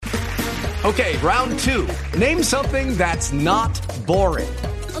Okay, round two. Name something that's not boring.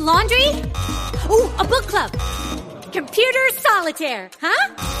 A laundry? Ooh, a book club. Computer solitaire,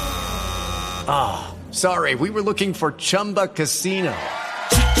 huh? Ah, oh, sorry, we were looking for Chumba Casino.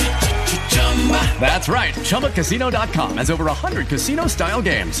 That's right, ChumbaCasino.com has over 100 casino-style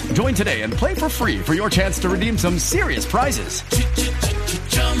games. Join today and play for free for your chance to redeem some serious prizes.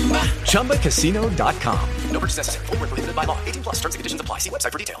 ChumbaCasino.com. No purchase necessary. Void where prohibited by law. 18 plus. Terms and conditions apply. See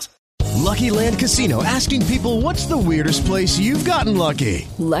website for details. Lucky Land Casino, asking people, what's the weirdest place you've gotten lucky?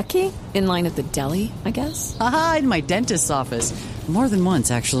 Lucky? In line at the deli, I guess? Aha, in my dentist's office. More than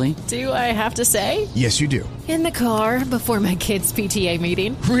once, actually. Do I have to say? Yes, you do. In the car before my kids' PTA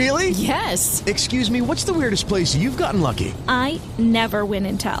meeting. Really? Yes. Excuse me, what's the weirdest place you've gotten lucky? I never win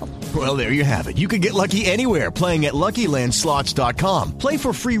and tell. Well, there you have it. You can get lucky anywhere, playing at LuckyLandSlots.com. Play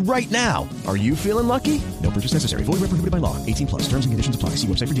for free right now. Are you feeling lucky? No purchase necessary. Void where prohibited by law. 18 plus. Terms and conditions apply. See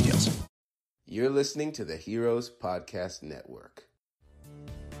website for details. You're listening to the Heroes Podcast Network.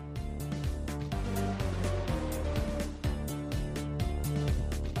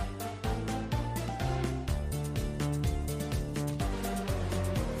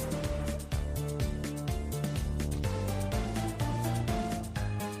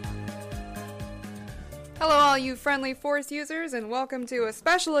 Hello all you friendly Force users, and welcome to a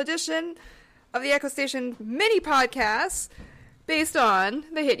special edition of the Echo Station mini podcast based on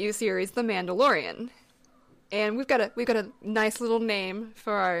the hit U series The Mandalorian. And we've got a nice little name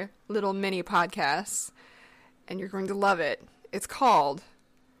for our little mini podcast, and you're going to love it. It's called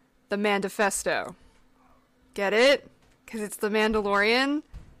The Mandafettso. Get it? Because it's The Mandalorian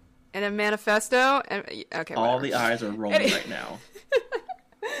and a manifesto. And okay, all whatever. the eyes are rolling right now.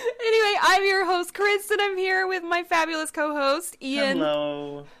 Anyway, I'm your host, Kris, and I'm here with my fabulous co-host, Ian.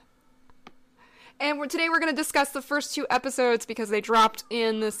 Hello. And today we're going to discuss the first two episodes because they dropped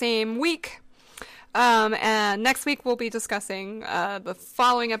in the same week. And next week we'll be discussing the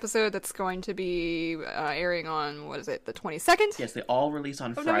following episode that's going to be airing on, what is it, the 22nd? Yes, they all release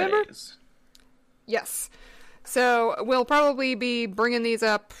on Fridays. November? Yes. So we'll probably be bringing these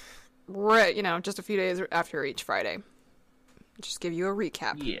up, just a few days after each Friday. Just give you a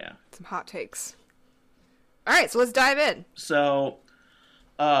recap. Yeah. Some hot takes. All right, so let's dive in. So,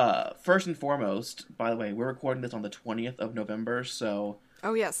 first and foremost, by the way, we're recording this on the 20th of November, so...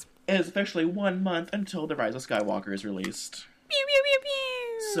 Oh, yes. It is officially 1 month until The Rise of Skywalker is released. Pew, pew, pew,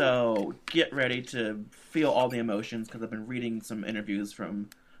 pew. So, get ready to feel all the emotions, because I've been reading some interviews from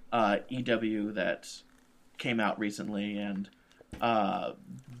EW that came out recently, and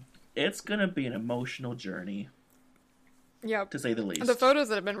it's gonna be an emotional journey. Yep. To say the least. The photos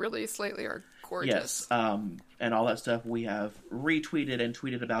that have been released lately are gorgeous. Yes, and all that stuff we have retweeted and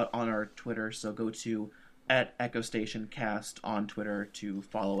tweeted about on our Twitter, so go to @EchoStationCast on Twitter to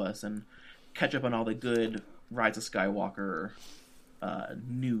follow us and catch up on all the good Rise of Skywalker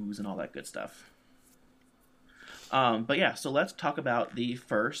news and all that good stuff. But yeah, so let's talk about the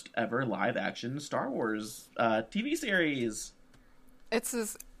first ever live-action Star Wars TV series.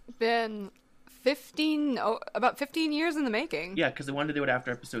 It's been... about 15 years in the making. Yeah, because they wanted to do it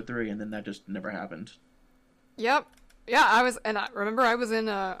after episode 3, and then that just never happened. Yep. Yeah, I was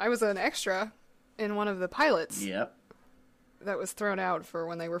an extra in one of the pilots. Yep. That was thrown out for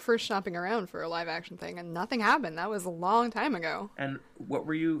when they were first shopping around for a live action thing, and nothing happened. That was a long time ago. And who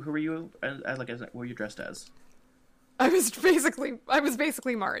were you what were you dressed as? I was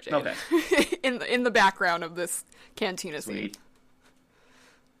basically Mara Jade. Okay. in the background of this cantina scene. Sweet.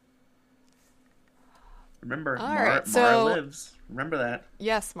 Remember, Mara lives. Remember that.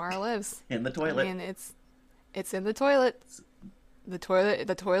 Yes, Mara lives. In the toilet. I mean, it's in the toilet. The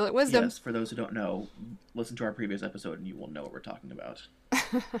toilet wisdom. Yes, for those who don't know, listen to our previous episode and you will know what we're talking about.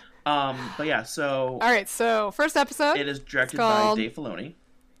 But yeah, so... All right, so first episode. It is directed by Dave Filoni.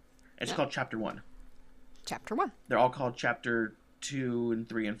 It's called Chapter 1. Chapter 1. They're all called Chapter 2 and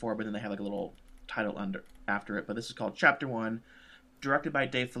 3 and 4, but then they have like a little title after it. But this is called Chapter 1. Directed by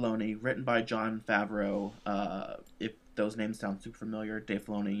Dave Filoni, written by Jon Favreau. If those names sound super familiar, Dave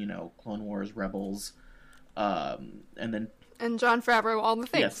Filoni, Clone Wars, Rebels, and Jon Favreau, all the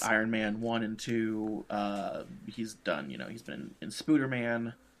things. Yes, Iron Man 1 and 2. He's done, he's been in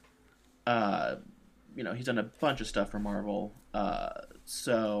Spooderman. He's done a bunch of stuff for Marvel.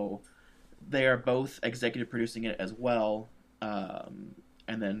 So they are both executive producing it as well, and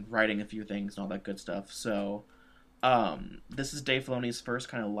then writing a few things and all that good stuff. So. This is Dave Filoni's first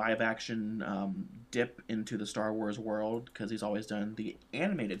kind of live-action dip into the Star Wars world, because he's always done the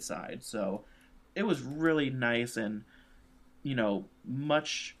animated side. So it was really nice and,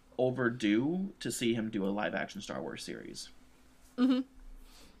 much overdue to see him do a live-action Star Wars series. Mm-hmm.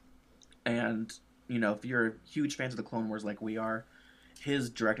 And, you know, if you're huge fans of the Clone Wars like we are, his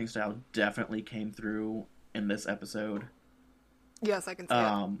directing style definitely came through in this episode. Yes, I can see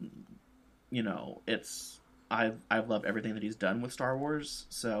it. You know, I've loved everything that he's done with Star Wars,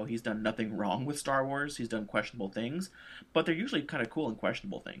 so he's done nothing wrong with Star Wars. He's done questionable things, but they're usually kind of cool and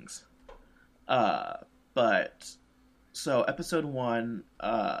questionable things. But so episode 1,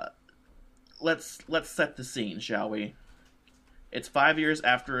 let's set the scene, shall we? It's 5 years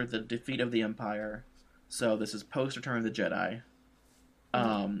after the defeat of the Empire, so this is post Return of the Jedi.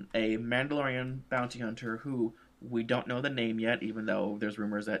 A Mandalorian bounty hunter who we don't know the name yet, even though there's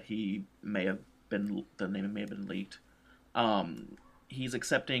rumors that the name may have been leaked. He's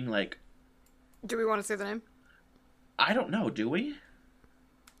accepting, like... Do we want to say the name? I don't know, do we?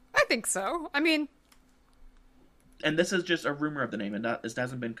 I think so. I mean... And this is just a rumor of the name, and this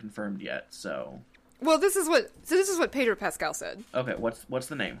hasn't been confirmed yet, so... Well, this is what Pedro Pascal said. Okay, what's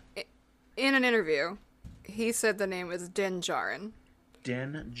the name? In an interview, he said the name was Din Djarin.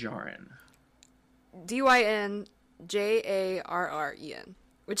 Din Djarin. Dynjarren,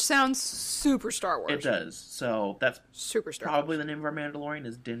 which sounds super Star Wars. It does. So that's super Star probably Wars. The name of our Mandalorian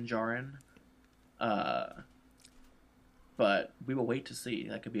is Din Djarin. But we will wait to see.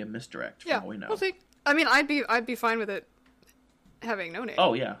 That could be a misdirect. For all we know. We'll see. I mean, I'd be fine with it having no name.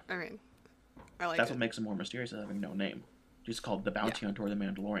 Oh yeah. I mean, I like that's it. what makes him more mysterious, is having no name. He's called the Bounty Hunter or the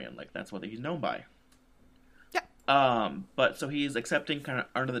Mandalorian. Like, that's what he's known by. Yeah. But so he's accepting kind of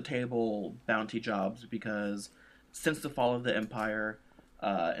under the table bounty jobs because since the fall of the Empire,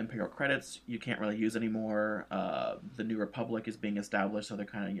 Imperial credits you can't really use anymore. The New Republic is being established, so they're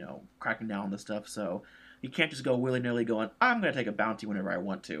kind of, you know, cracking down on this stuff. So you can't just go willy-nilly going, I'm going to take a bounty whenever I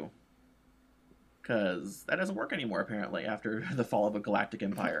want to. Because that doesn't work anymore, apparently, after the fall of a galactic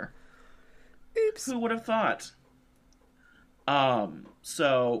empire. Oops. Who would have thought?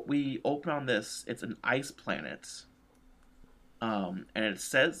 So we open on this. It's an ice planet. And it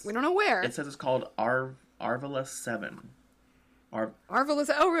says... We don't know where. It says it's called Arvala 7. Arvala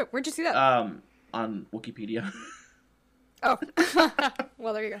 7? Oh, where'd you see that? On Wikipedia. Oh.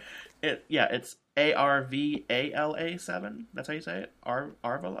 Well, there you go. It's Arvala 7. That's how you say it?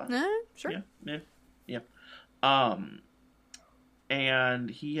 Arvala? Sure. Yeah. And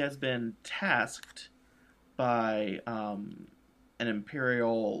he has been tasked by an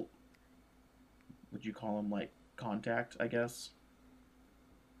Imperial, would you call him, like, contact, I guess?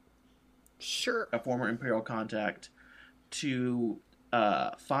 Sure. A former Imperial contact to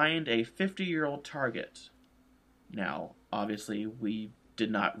find a 50-year-old target. Now, obviously, we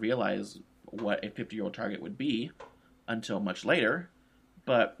did not realize what a 50-year-old target would be until much later.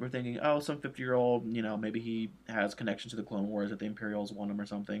 But we're thinking, some 50-year-old, you know, maybe he has connection to the Clone Wars, that the Imperials want him or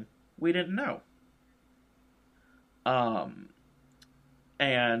something. We didn't know.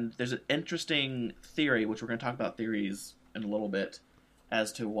 And there's an interesting theory, which we're going to talk about theories in a little bit,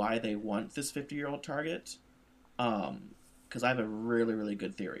 as to why they want this 50-year-old target. Because I have a really, really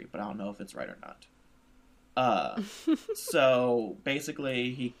good theory, but I don't know if it's right or not. So,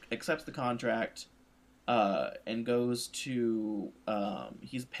 basically, he accepts the contract... and goes to,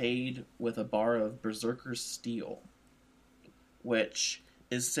 he's paid with a bar of Berserker steel, which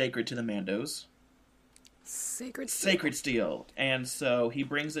is sacred to the Mandos. Sacred steel. And so he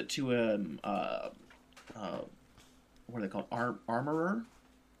brings it to what are they called? Armorer?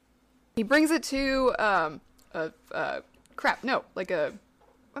 He brings it to, I mean, I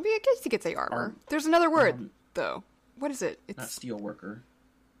guess you could say armor. There's another word, though. What is it? It's not steel worker.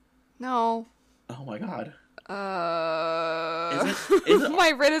 No. Oh my god. Is it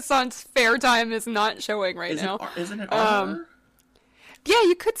my Renaissance fair time is not showing right now. Isn't it armor? Yeah,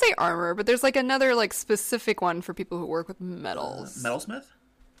 you could say armor, but there's like another like specific one for people who work with metals. Metalsmith?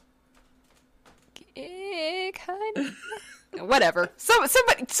 Kind of. Whatever.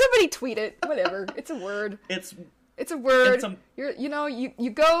 Somebody tweet it. Whatever. It's a word. It's a word. You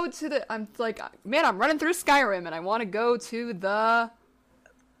go to the. I'm like, man, I'm running through Skyrim and I want to go to the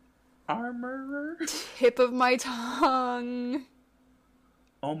armorer tip of my tongue.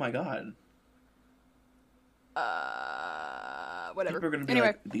 Oh my god. Whatever. People are gonna be anyway.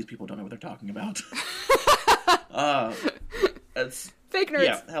 like, these people don't know what they're talking about. It's fake nerds.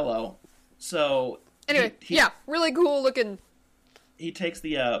 Yeah. Hello. So anyway, really cool looking. He takes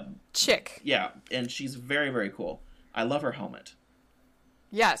the chick. Yeah, and she's very, very cool. I love her helmet.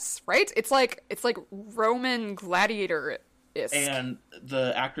 Yes, right? It's like Roman gladiator-esque. And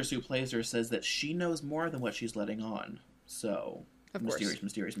the actress who plays her says that she knows more than what she's letting on. So mysterious.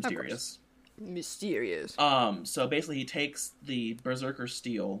 Mysterious. So basically he takes the Berserker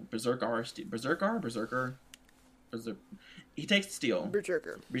steel. He takes the steel.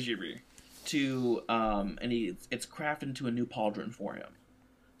 Berserker. to and it's crafted into a new pauldron for him.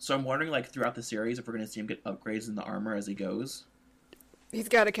 So I'm wondering, like, throughout the series, if we're going to see him get upgrades in the armor as he goes. He's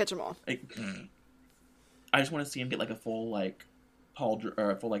got to catch them all. I just want to see him get, like, a full, like, pauldron, or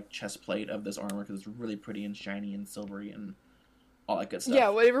a full, like, chest plate of this armor, because it's really pretty and shiny and silvery and all that good stuff. Yeah,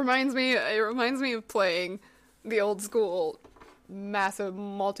 well, it reminds me of playing the old school massive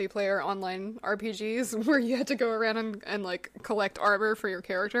multiplayer online RPGs where you had to go around and like collect armor for your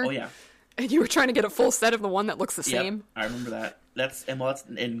character. Oh yeah. And you were trying to get a full set of the one that looks the same. I remember that. That's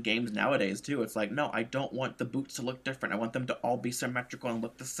in games nowadays too. It's like, no, I don't want the boots to look different. I want them to all be symmetrical and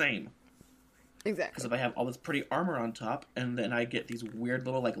look the same. Exactly. Because if I have all this pretty armor on top and then I get these weird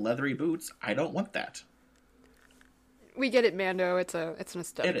little like leathery boots, I don't want that. We get it, Mando. It's an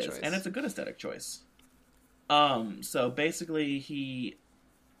aesthetic choice. It is, and it's a good aesthetic choice. So basically he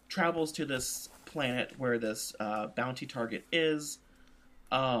travels to this planet where this bounty target is,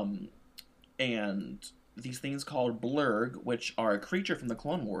 and these things called Blurg, which are a creature from the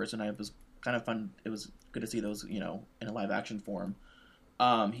Clone Wars, and it was kind of fun. It was good to see those, in a live action form.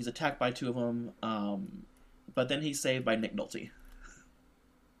 He's attacked by two of them, but then he's saved by Nick Nolte.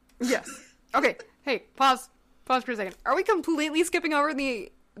 Yes. Okay. Hey, pause for a second. Are we completely skipping over the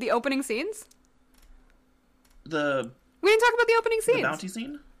opening scenes? We didn't talk about the opening scenes. The bounty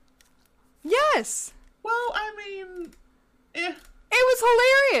scene? Yes. Well, I mean, It was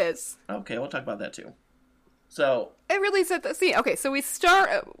hilarious. Okay, we'll talk about that too. So it really set the scene. Okay, so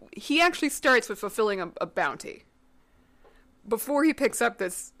he actually starts with fulfilling a bounty before he picks up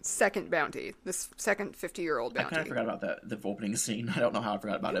this second bounty, this second 50-year-old bounty. I kind of forgot about the opening scene. I don't know how I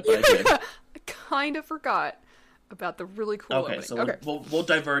forgot about it, but I did. I kind of forgot about the really cool opening. So we'll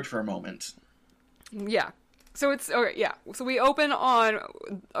diverge for a moment. Yeah. So So we open on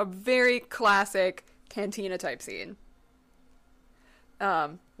a very classic cantina type scene,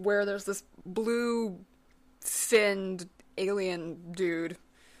 where there's this blue sinned alien dude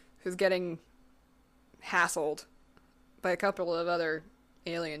who's getting hassled by a couple of other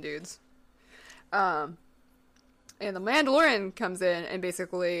alien dudes. And the Mandalorian comes in and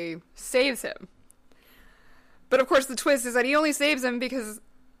basically saves him. But of course the twist is that he only saves him because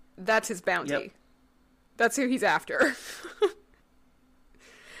that's his bounty. Yep. That's who he's after.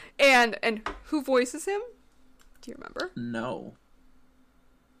 and who voices him? Do you remember? No.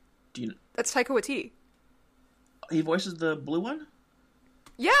 Do you? That's Taika Waititi. He voices the blue one?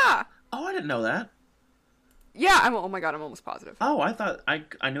 Yeah. Oh, I didn't know that. Yeah, oh my god, I'm almost positive. Oh, I thought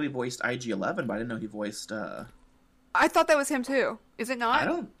I knew he voiced IG-11, but I didn't know he voiced I thought that was him too. Is it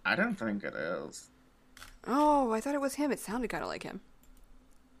not? I don't think it is. Oh, I thought it was him. It sounded kind of like him.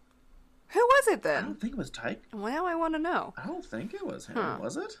 Who was it then? I don't think it was Taika. Well, now I want to know. I don't think it was him.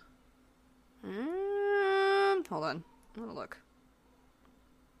 Was it? Hold on. I'm gonna look.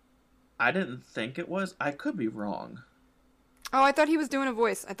 I didn't think it was. I could be wrong. Oh, I thought he was doing a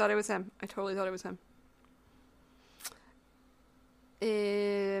voice. I thought it was him. I totally thought it was him.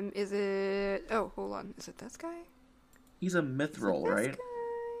 Is it... Oh, hold on. Is it this guy? He's a Mithril, right? Guy?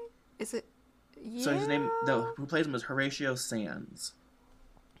 Is it... Yeah. So his name... who plays him is Horatio Sands.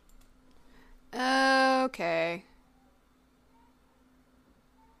 Okay.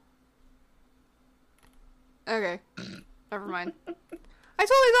 Okay. Never mind. I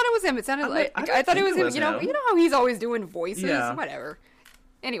totally thought it was him. It sounded I thought it was him. You know how he's always doing voices? Yeah. Whatever.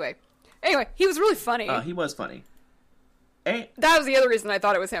 Anyway, he was really funny. He was funny. That was the other reason I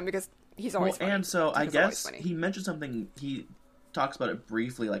thought it was him, because he's always funny. And so I guess he mentioned something, he talks about it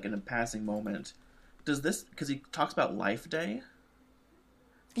briefly, like in a passing moment. Does this, because he talks about Life Day?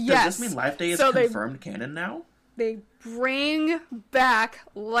 Yes. Does this mean Life Day is confirmed canon now? They bring back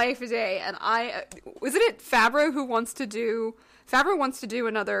Life Day, and isn't it Favreau who wants to do... Favreau wants to do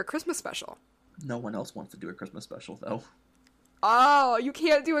another Christmas special. No one else wants to do a Christmas special, though. Oh, you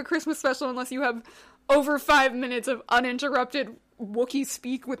can't do a Christmas special unless you have over 5 minutes of uninterrupted Wookiee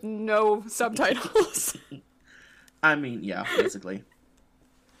speak with no subtitles. I mean, yeah, basically.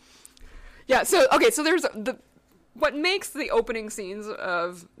 Yeah, so there's what makes the opening scenes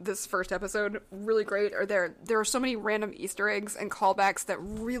of this first episode really great are there are so many random Easter eggs and callbacks that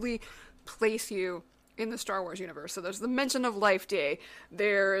really place you in the Star Wars universe. So there's the mention of Life Day.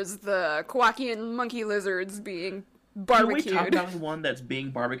 There's the Kowakian monkey lizards being barbecued. Can we talk about the one that's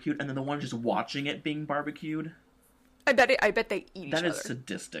being barbecued and then the one just watching it being barbecued? I bet they eat each other. That is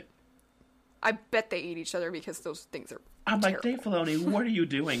sadistic. I bet they eat each other because those things are I'm terrible. like, Dave Filoni, what are you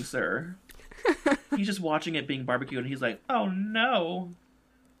doing, sir? He's just watching it being barbecued and he's like, oh no.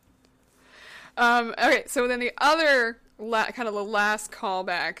 Okay, so then the other kind of the last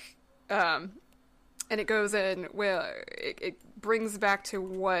callback, and it goes in, well, it brings back to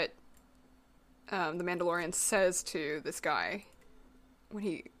what the Mandalorian says to this guy when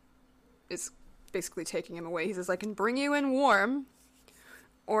he is basically taking him away. He says, I can bring you in warm,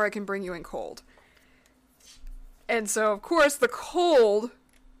 or I can bring you in cold. And so, of course, the cold,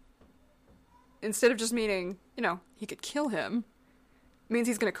 instead of just meaning, he could kill him, means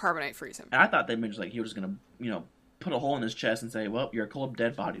he's going to carbonite freeze him. And I thought they meant he was going to, put a hole in his chest and say, well, you're a cold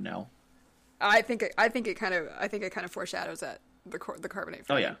dead body now. I think it kind of foreshadows that, the carbonite freeze.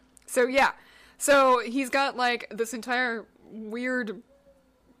 Oh, yeah. So, yeah. So, he's got, this entire weird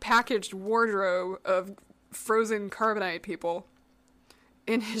packaged wardrobe of frozen carbonite people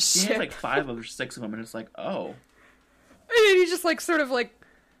in his ship. He has 5 or 6 of them, and it's oh. And he just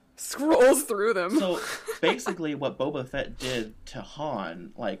scrolls through them. So basically, what Boba Fett did to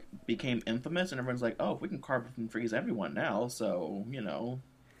Han became infamous, and everyone's oh, we can carve and freeze everyone now. So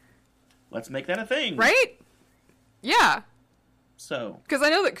let's make that a thing, right? Yeah. So because I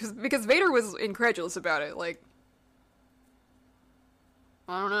know that because Vader was incredulous about it.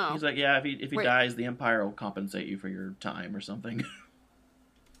 I don't know. He's yeah, if he dies, the Empire will compensate you for your time or something.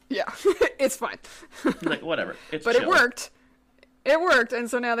 Yeah, it's fine. He's whatever. It's but chill. It worked. It worked, and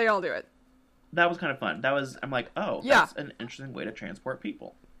so now they all do it. That was kind of fun. I'm oh, that's an interesting way to transport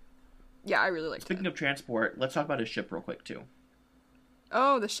people. Yeah, I really liked it. Speaking of transport, let's talk about his ship real quick, too.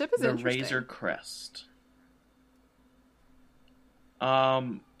 Oh, the ship is interesting. The Razor Crest.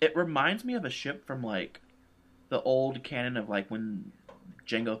 It reminds me of a ship from, the old canon of, when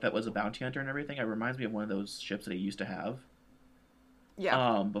Jango Fett was a bounty hunter and everything. It reminds me of one of those ships that he used to have.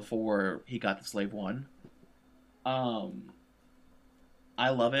 Yeah. Before he got the Slave One. I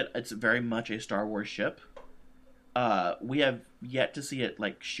love it. It's very much a Star Wars ship. We have yet to see it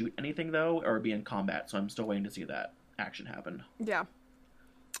shoot anything though, or be in combat. So I'm still waiting to see that action happen. Yeah.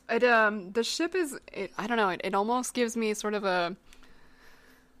 It the ship is. I don't know. It almost gives me sort of a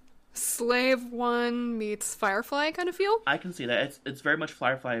Slave One meets Firefly kind of feel. I can see that. It's very much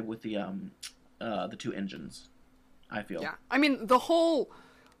Firefly with the 2 engines. I feel. Yeah. I mean the whole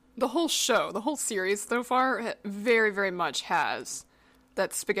show, the whole series so far, very very much has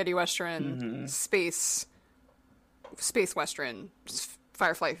that spaghetti western, space western,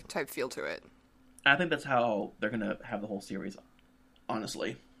 Firefly type feel to it. I think that's how they're gonna have the whole series.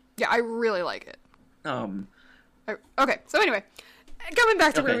 Honestly. Yeah, I really like it. Okay, so anyway, coming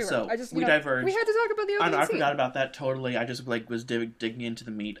back to where we so were. we diverged. We had to talk about the opening I scene. forgot about that totally. I just was digging into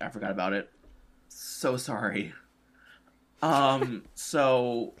the meat. I forgot about it. So sorry.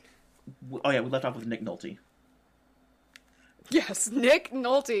 So, we left off with Nick Nolte. Yes, Nick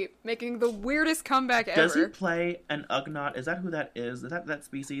Nolte making the weirdest comeback ever. Does he play an Ugnaught? Is that who that is? Is that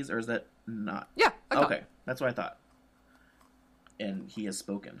species, or is that not? Yeah. Okay, that's what I thought. And he has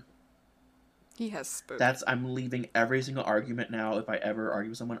spoken. He has spoken. I'm leaving every single argument now. If I ever argue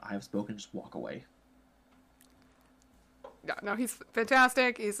with someone, I have spoken. Just walk away. Yeah, no, he's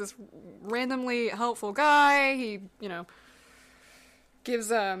fantastic. He's this randomly helpful guy. He, gives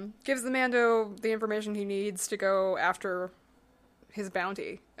the Mando the information he needs to go after his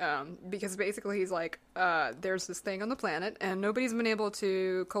bounty. Because basically he's there's this thing on the planet, and nobody's been able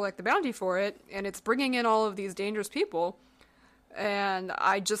to collect the bounty for it, and it's bringing in all of these dangerous people, and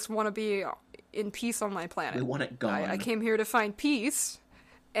I just want to be in peace on my planet. We want it gone. I came here to find peace,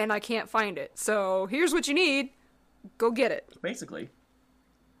 and I can't find it. So here's what you need. Go get it. Basically.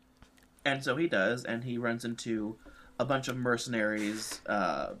 And so he does, and he runs into a bunch of mercenaries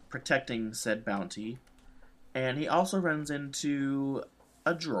protecting said bounty. And he also runs into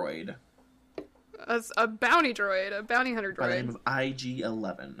a droid. A bounty droid, a bounty hunter droid. By the name of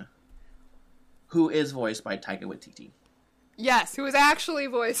IG-11. Who is voiced by Taika Waititi. Yes, who is actually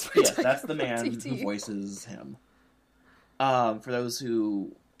voiced by Taika Waititi. That's the man who voices him. For those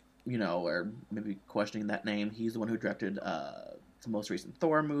who... are maybe questioning that name. He's the one who directed the most recent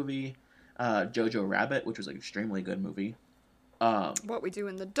Thor movie, Jojo Rabbit, which was an extremely good movie. What We Do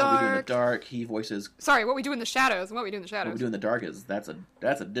in the Dark. What We Do in the Dark. He voices. Sorry, What We Do in the Shadows. And What We Do in the Shadows. What We Do in the Dark is that's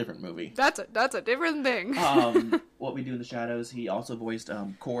a different movie. That's a different thing. What We Do in the Shadows. He also voiced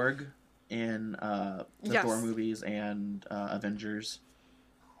Korg in the Thor movies and Avengers.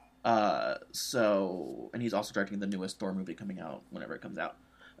 And he's also directing the newest Thor movie coming out whenever it comes out.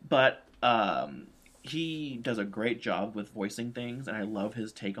 But he does a great job with voicing things, and I love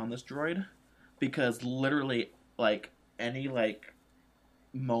his take on this droid, because literally, any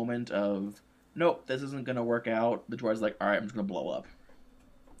moment of nope, this isn't gonna work out, the droid's all right, I'm just gonna blow up.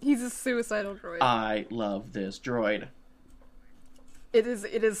 He's a suicidal droid. I love this droid. It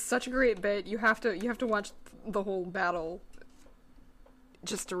is such a great bit. You have to watch the whole battle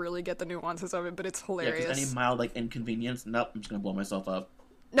just to really get the nuances of it, but it's hilarious. Yeah, 'cause any mild inconvenience, nope, I'm just gonna blow myself up.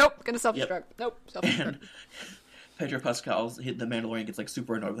 Nope, gonna self-destruct. Yep. Nope, self-destruct. And Pedro Pascal's the Mandalorian gets like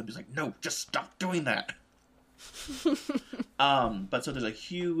super annoyed with him. He's like, no, just stop doing that. But so there's a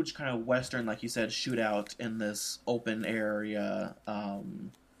huge kind of Western, like you said, shootout in this open area.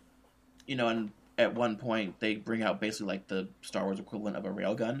 You know, and at one point they bring out basically like the Star Wars equivalent of a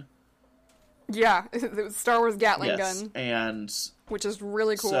railgun. Yeah, it was Star Wars Gatling Yes, gun. and which is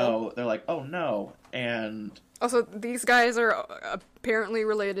really cool. So they're like, oh no. And also, these guys are apparently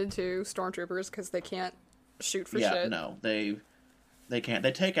related to stormtroopers because they can't shoot for shit. Yeah, no, they can't.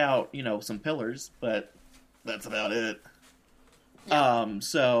 They take out, you know, some pillars, but that's about it. Yeah.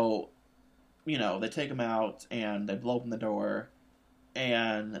 So, you know, they take them out and they blow open the door,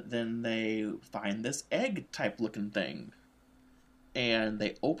 and then they find this egg-type looking thing, and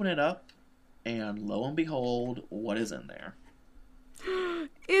they open it up, and lo and behold, what is in there?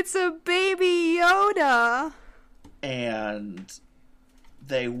 It's a baby Yoda! And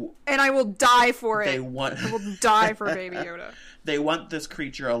I will die for it. I will die for Baby Yoda. They want this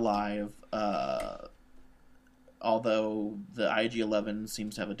creature alive, although the IG-11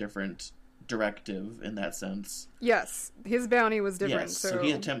 seems to have a different directive in that sense. Yes, his bounty was different. Yes, so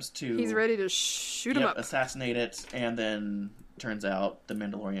he attempts to... He's ready to shoot him up. Assassinate it, and then turns out the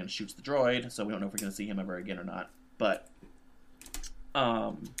Mandalorian shoots the droid, so we don't know if we're going to see him ever again or not. But,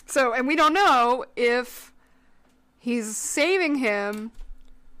 So, and we don't know if he's saving him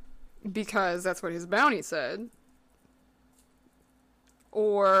because that's what his bounty said,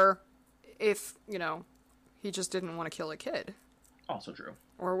 or if, you know, he just didn't want to kill a kid. Also true.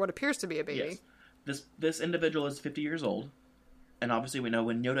 Or what appears to be a baby. Yes. This individual is 50 years old, and obviously we know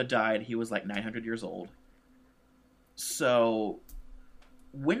when Yoda died, he was like 900 years old. So,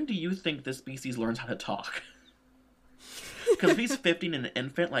 when do you think this species learns how to talk? Because if he's 50 and an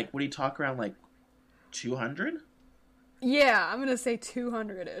infant, like, would he talk around, like, 200? Yeah, I'm going to say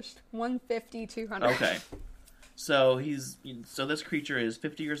 200-ish. 150, 200. Okay. So so this creature is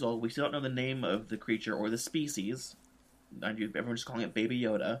 50 years old. We still don't know the name of the creature or the species. Everyone's just calling it Baby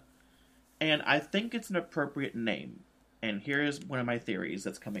Yoda. And I think it's an appropriate name. And here's one of my theories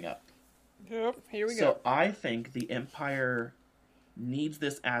that's coming up. Yep, here we go. So I think the Empire needs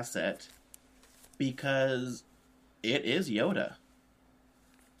this asset because it is Yoda.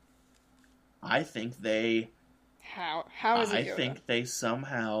 I think they... How is it Yoda? I think they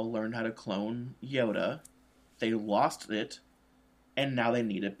somehow learned how to clone Yoda. They lost it, and now they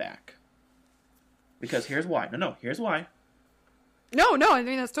need it back. Because here's why. Here's why. No, I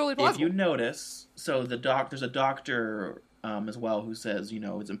mean, that's totally plausible. If you notice, so there's a doctor as well who says, you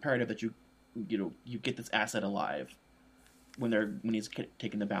know, it's imperative that you get this asset alive when he's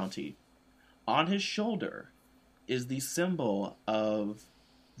taking the bounty. On his shoulder is the symbol of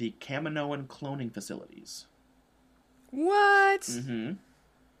the Kaminoan cloning facilities. What? Mm-hmm.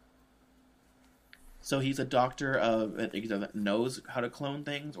 So he's a doctor that knows how to clone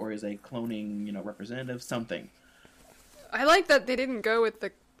things, or is a cloning, you know, representative, something. I like that they didn't go with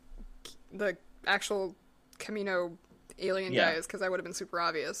the actual Camino alien guys, because that would have been super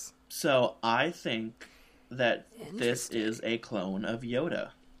obvious. So I think that this is a clone of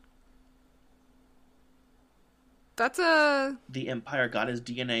Yoda. The Empire got his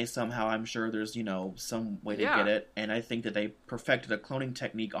DNA somehow. I'm sure there's, you know, some way to get it. And I think that they perfected a cloning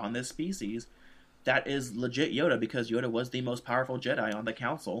technique on this species that is legit Yoda, because Yoda was the most powerful Jedi on the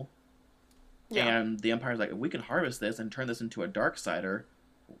Council. Yeah. And the Empire's like, if we can harvest this and turn this into a Darksider,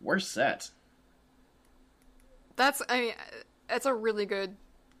 we're set. That's a really good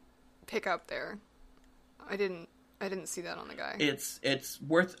pickup there. I didn't see that on the guy. It's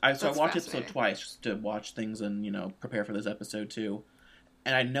worth... I watched it twice just to watch things and, you know, prepare for this episode too.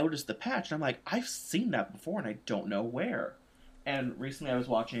 And I noticed the patch, and I'm like, I've seen that before, and I don't know where. And recently I was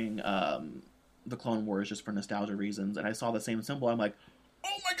watching The Clone Wars just for nostalgia reasons, and I saw the same symbol. I'm like,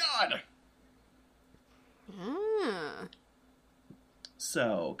 oh my god!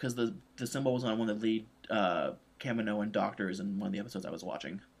 So, because the symbol was on one of the lead Kaminoan doctors in one of the episodes I was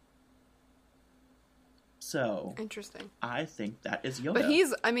watching. So, interesting. I think that is Yoda. But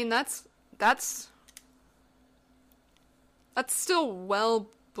that's still well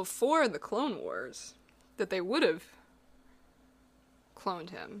before the Clone Wars that they would have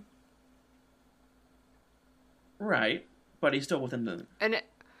cloned him. Right, but he's still within the...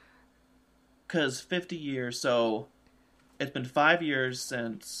 Because 50 years, so it's been 5 years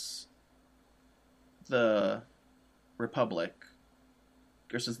since the Republic,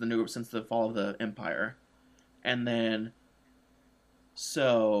 or since the fall of the Empire. And then,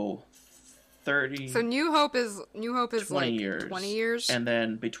 so 30. So New Hope is 20 like years. 20 years. And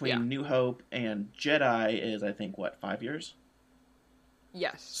then between New Hope and Jedi is, I think, what, 5 years?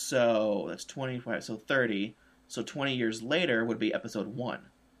 Yes. So that's 25, so 30. So 20 years later would be episode 1.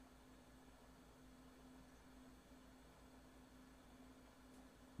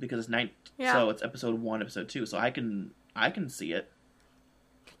 Because it's so it's episode 1, episode 2. So I can see it.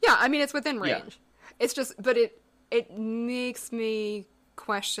 Yeah, I mean, it's within range. Yeah. It's just, but it makes me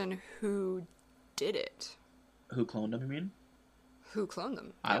question who did it. Who cloned them, you mean? Who cloned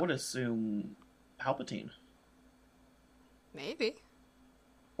them? I would assume Palpatine. Maybe.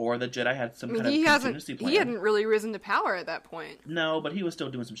 Or the Jedi had some kind of contingency plan. He hadn't really risen to power at that point. No, but he was still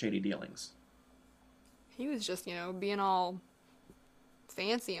doing some shady dealings. He was just, being all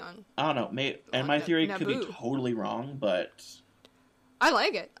fancy on... I don't know. And my theory could be totally wrong, but... I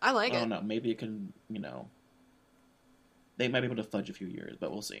like it. I don't know. Maybe it can, they might be able to fudge a few years,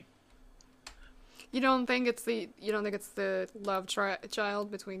 but we'll see. You don't think it's the love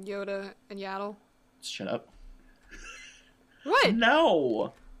child between Yoda and Yaddle? Shut up. What?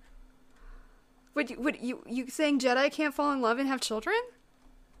 No. What you saying Jedi can't fall in love and have children?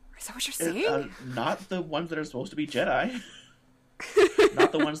 Is that what you're saying? Not the ones that are supposed to be Jedi.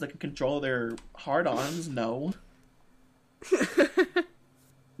 Not the ones that can control their hard-ons. No.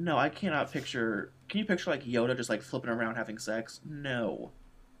 No, I cannot picture... Can you picture, like, Yoda just, like, flipping around having sex? No.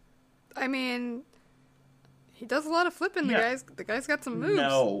 I mean... He does a lot of flipping. Yeah. The guy's got some moves.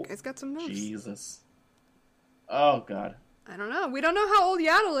 No. The guy's got some moves. Jesus. Oh, God. I don't know. We don't know how old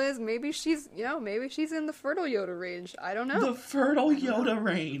Yaddle is. Maybe she's, maybe she's in the fertile Yoda range. I don't know. The fertile Yoda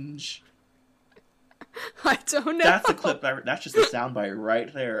range. I don't know. That's a clip. That's just a soundbite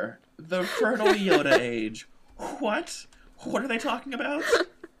right there. The fertile Yoda age. What? What are they talking about?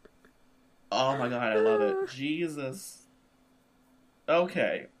 Oh my God, I love it. Jesus.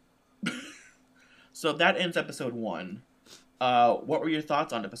 Okay. So that ends episode 1. What were your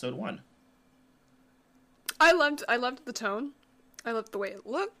thoughts on episode 1? I loved the tone. I loved the way it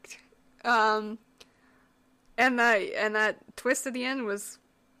looked. And that twist at the end was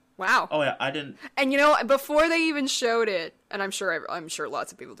wow. Oh yeah, I didn't. And before they even showed it, and I'm sure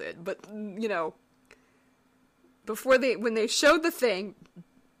lots of people did, but when they showed the thing,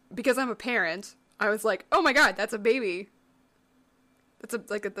 because I'm a parent, I was like, "Oh my God, that's a baby. That's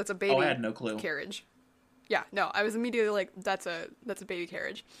a baby." Oh, I had no clue. Carriage. Yeah, no, I was immediately like, "That's a baby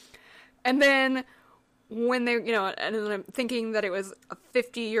carriage," and then. When they, and then I'm thinking that it was a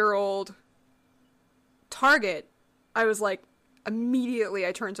 50-year-old target, I was like, immediately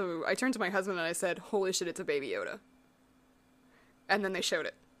I turned to my husband and I said, "Holy shit, it's a baby Yoda." And then they showed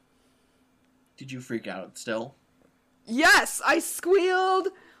it. Did you freak out still? Yes, I squealed,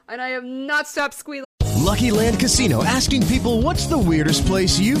 and I have not stopped squealing. Lucky Land Casino, asking people, what's the weirdest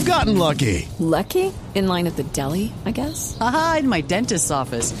place you've gotten lucky? Lucky? In line at the deli, I guess? Aha, in my dentist's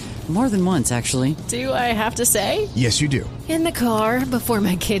office. More than once, actually. Do I have to say? Yes, you do. In the car before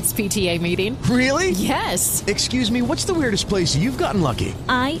my kids' PTA meeting. Really? Yes. Excuse me, what's the weirdest place you've gotten lucky?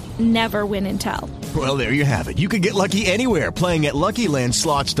 I never win and tell. Well, there you have it. You can get lucky anywhere, playing at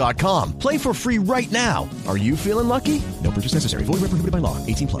LuckyLandSlots.com. Play for free right now. Are you feeling lucky? No purchase necessary. Void where prohibited by law.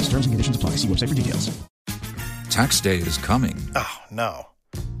 18+. Terms and conditions apply. See website for details. Tax day is coming. Oh, no.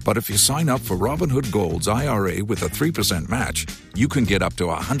 But if you sign up for Robinhood Gold's IRA with a 3% match, you can get up to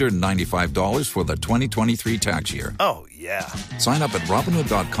 $195 for the 2023 tax year. Oh, yeah. Sign up at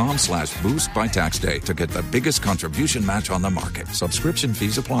Robinhood.com/boost by tax day to get the biggest contribution match on the market. Subscription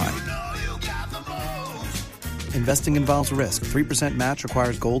fees apply. Investing involves risk. 3% match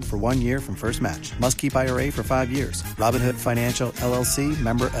requires gold for 1 year from first match. Must keep IRA for 5 years. Robinhood Financial, LLC,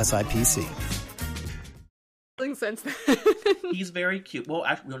 member SIPC. Since then. He's very cute. Well,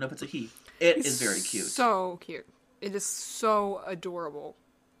 actually, we don't know if it's a he. He's is very cute. So cute. It is so adorable.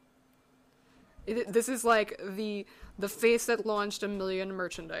 This is like the face that launched a million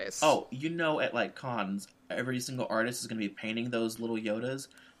merchandise. Oh, at like cons, every single artist is going to be painting those little Yodas,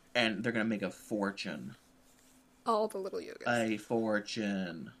 and they're going to make a fortune. All the little Yodas. A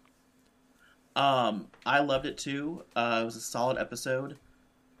fortune. I loved it too. It was a solid episode.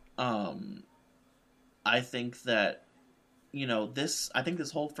 I think that, I think this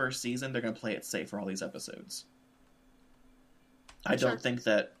whole first season, they're going to play it safe for all these episodes. I don't think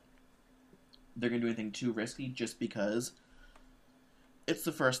that they're going to do anything too risky just because it's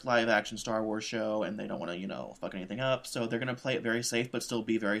the first live-action Star Wars show, and they don't want to, fuck anything up. So they're going to play it very safe, but still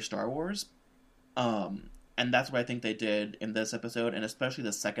be very Star Wars. And that's what I think they did in this episode, and especially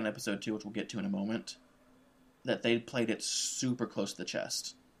the second episode, too, which we'll get to in a moment, that they played it super close to the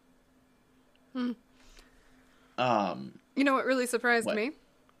chest. You know what really surprised me?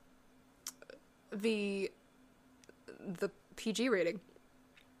 The PG rating.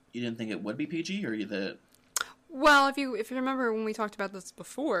 You didn't think it would be PG, or Well, if you remember when we talked about this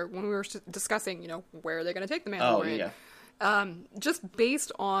before, when we were discussing, where are they going to take the Mandalorian? Oh, yeah. Just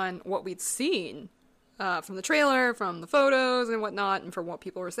based on what we'd seen from the trailer, from the photos and whatnot, and from what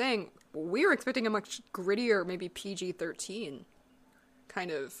people were saying, we were expecting a much grittier, maybe PG-13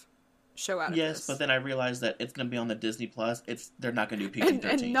 kind of show out of this. Yes, but then I realized that it's going to be on the Disney Plus. They're not going to do PG-13.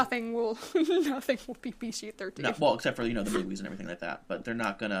 And nothing will be PG-13. No, well, except for, the movies and everything like that. But they're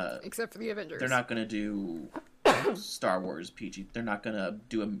not going to... Except for the Avengers. They're not going to do Star Wars PG. They're not going to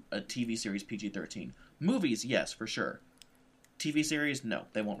do a TV series PG-13. Movies, yes, for sure. TV series, no,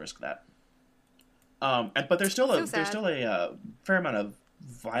 they won't risk that. But there's still a fair amount of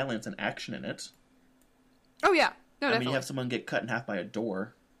violence and action in it. Oh yeah, no, I definitely. mean, you have someone get cut in half by a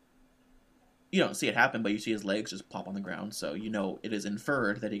door. You don't see it happen, but you see his legs just pop on the ground, so it is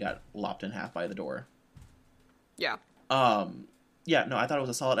inferred that he got lopped in half by the door. Yeah. Yeah, no, I thought it was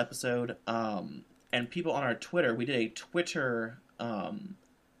a solid episode. And people on our Twitter, we did a Twitter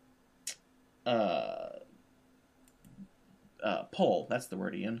poll. That's the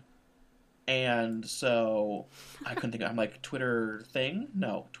word, Ian. And so I couldn't think. I'm like, Twitter thing?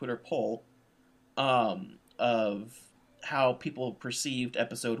 No, Twitter poll. Of how people perceived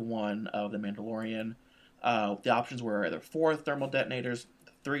episode 1 of The Mandalorian. The options were either 4 thermal detonators,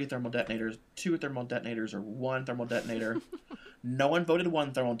 3 thermal detonators, 2 thermal detonators, or 1 thermal detonator. No one voted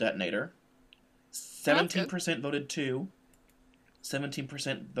 1 thermal detonator. 17% voted 2.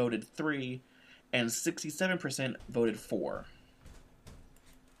 17% voted 3. And 67% voted 4.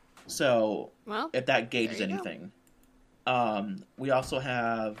 So, if that gauges anything. We also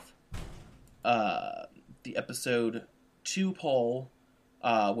have the episode 2 poll,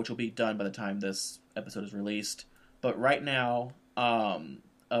 which will be done by the time this episode is released. But right now,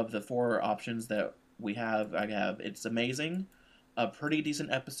 of the 4 options that we have, I have It's Amazing, a pretty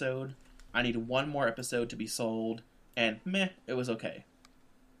decent episode, I need 1 more episode to be sold, and meh, it was okay.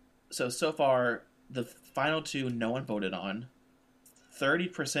 So far, the final 2 no one voted on.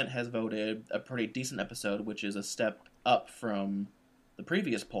 30% has voted a pretty decent episode, which is a step up from the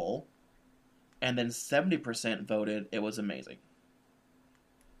previous poll. And then 70% voted it was amazing.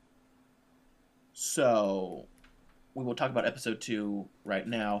 So, we will talk about episode 2 right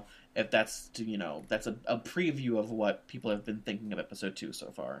now, if that's that's a preview of what people have been thinking of episode 2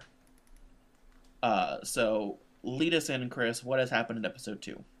 so far. So, lead us in, Kris. What has happened in episode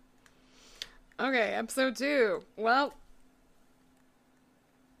 2? Okay, episode 2. Well,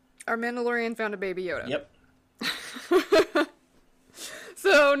 our Mandalorian found a baby Yoda. Yep.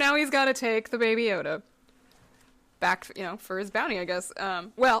 So now he's got to take the baby Yoda back, for his bounty, I guess.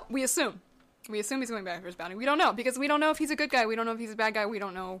 Well, we assume he's going back for his bounty. We don't know, because we don't know if he's a good guy. We don't know if he's a bad guy. We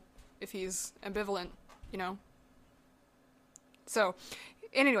don't know if he's ambivalent, So,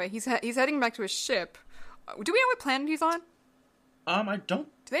 anyway, he's heading back to his ship. Do we know what planet he's on? I don't.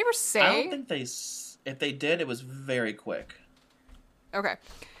 Do they ever say? I don't think if they did, it was very quick. Okay.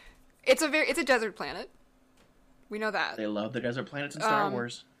 It's a desert planet. We know that. They love the desert planets in Star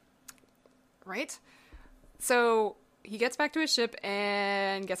Wars. Right? So, he gets back to his ship,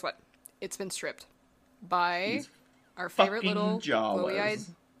 and guess what? It's been stripped by our favorite little glowy-eyed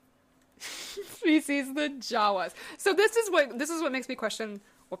species, the Jawas. So this is what makes me question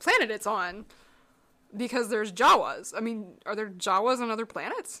what planet it's on, because there's Jawas. I mean, are there Jawas on other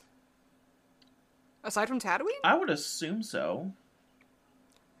planets? Aside from Tatooine? I would assume so.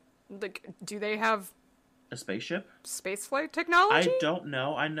 Like, do they have a spaceship? Spaceflight technology? I don't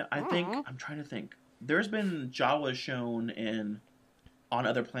know. I think I'm trying to think. There's been Jawas shown on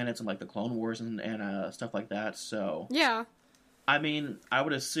other planets in like the Clone Wars and stuff like that. So yeah. I mean, I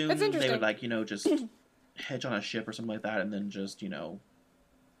would assume they would just hedge on a ship or something like that, and then just Yeah.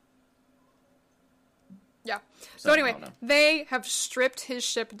 So anyway, they have stripped his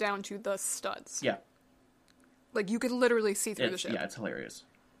ship down to the studs. Yeah. Like, you could literally see through the ship. Yeah, it's hilarious.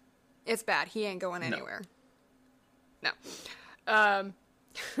 It's bad. He ain't going anywhere. No. But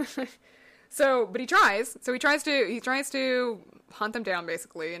he tries. So he tries to hunt them down,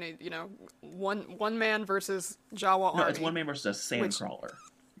 basically, in a, one man versus Jawa army. No, it's one man versus a sandcrawler.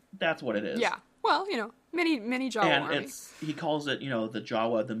 That's what it is. Yeah. Well, many Jawa armies. He calls it, the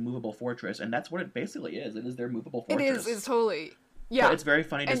Jawa, the movable fortress, and that's what it basically is. It is their movable fortress. It's totally... Yeah. But it's very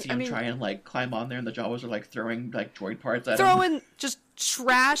funny to see him try and, climb on there, and the Jawas are, throwing, droid parts at him. Throwing just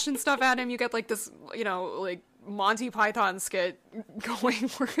trash and stuff at him. You get, this, Monty Python skit going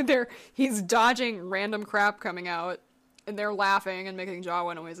where he's dodging random crap coming out, and they're laughing and making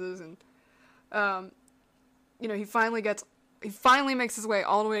Jawa noises, and, he finally makes his way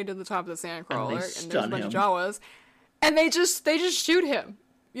all the way to the top of the sandcrawler, and there's a bunch of Jawas, and they just shoot him.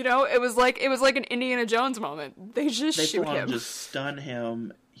 You know, it was like an Indiana Jones moment. They shoot him. Just stun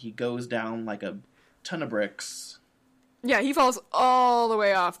him. He goes down like a ton of bricks. Yeah, he falls all the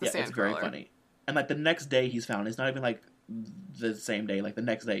way off the sand. It's very funny. And like the next day he's found. It's not even like the same day. Like the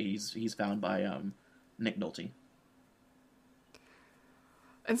next day he's found by Nick Nolte.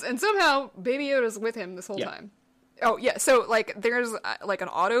 And somehow Baby Yoda's with him this whole time. Oh yeah, so like there's like an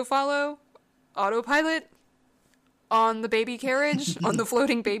autopilot on the baby carriage, on the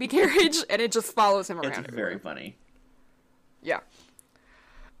floating baby carriage, and it just follows him around. It's very funny. Yeah.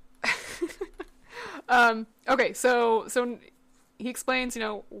 Okay, so he explains, you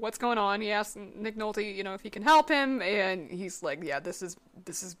know, what's going on. He asks Nick Nolte, you know, if he can help him, and he's like, yeah, this is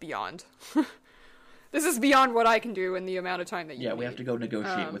beyond. This is beyond what I can do in the amount of time that you need. We have to go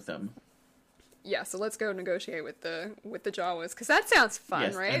negotiate with them. Yeah, so let's go negotiate with the Jawas, because that sounds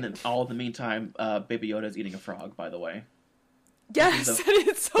fun, right? And then all in the meantime, Baby Yoda is eating a frog, by the way. Yes, and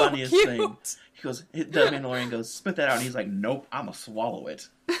it's so funniest cute. Thing. He goes, the Mandalorian goes, spit that out, and he's like, nope, I'm gonna swallow it.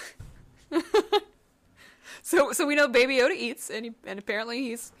 So we know Baby Yoda eats, and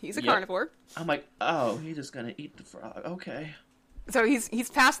apparently he's a carnivore. I'm like, oh, he's just gonna eat the frog. Okay. So he's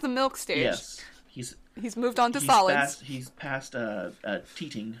past the milk stage. Yes, he's moved on to solids. He's past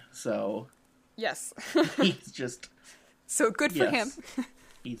teating, so yes, he's just so good for him.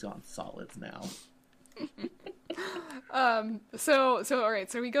 He's on solids now. So all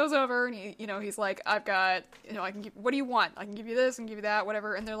right. So he goes over and he's like, I've got, I can give. What do you want? I can give you this and give you that,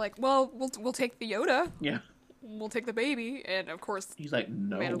 whatever. And they're like, well, we'll take the Yoda. Yeah. We'll take the baby, and of course he's like,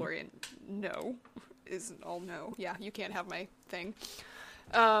 no. Mandalorian, no, is all no. Yeah, you can't have my thing.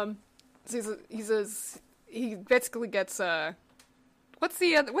 So he says he basically gets what's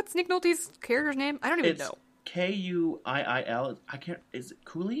Nick Nolte's character's name? I don't even know. Kuiil. I can't. Is it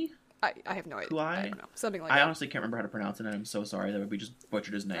Cooley? I have no idea. Kuai? I don't know. Something like that. I honestly can't remember how to pronounce it, and I'm so sorry that we just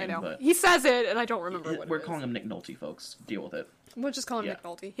butchered his name. I know. But he says it, and I don't remember what we're it is. calling him Nick Nolte, folks. Deal with it. We'll just call him Nick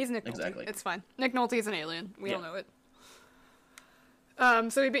Nolte. He's Nick Nolte. Exactly. It's fine. Nick Nolte is an alien. We all know it.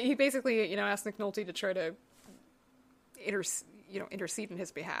 So he basically, asked Nick Nolte to try to intercede in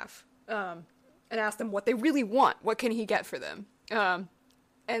his behalf, and asked them what they really want. What can he get for them?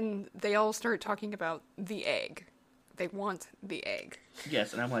 And they all start talking about the egg. They want the egg.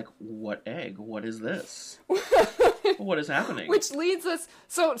 Yes, and I'm like, what egg? What is this? What is happening? Which leads us...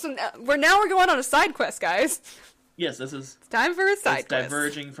 So we're going on a side quest, guys. Yes, this is... It's time for a side quest.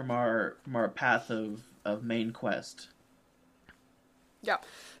 Diverging from our path of main quest. Yeah.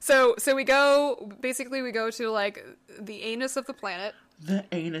 So we go to, like, the anus of the planet. The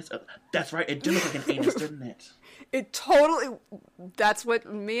anus of... That's right, it did look like an anus, didn't it? It totally... That's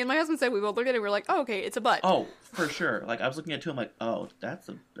what me and my husband said. We both looked at it and we were like, oh, okay, it's a butt. Oh, for sure. Like, I was looking at it too, I'm like, oh, that's...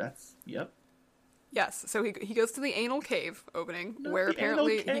 Yep. Yes, so he goes to the anal cave opening, where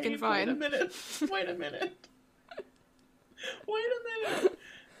apparently he can find... Wait a minute.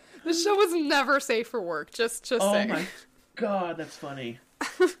 The show was never safe for work, just saying. Oh my god, that's funny.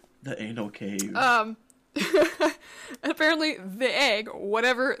 The anal cave. Apparently the egg,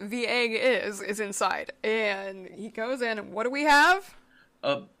 whatever the egg is inside. And he goes in, and what do we have?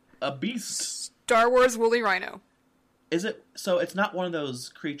 A beast. Star Wars woolly rhino. Is it? So it's not one of those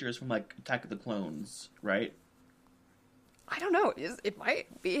creatures from, like, Attack of the Clones, right? I don't know. It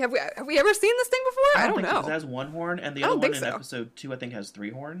might be. Have we ever seen this thing before? I don't know. It has one horn, and the other one in episode 2, I think, has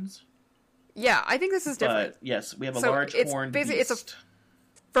 3 horns. Yeah, I think this is different. But, yes, we have a large horned beast. It's a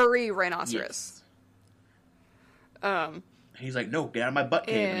furry rhinoceros. Yes. He's like, no, get out of my butt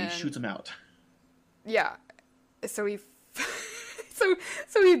cave, and he shoots him out. Yeah. So he...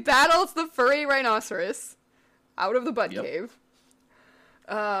 so he battles the furry rhinoceros out of the butt cave.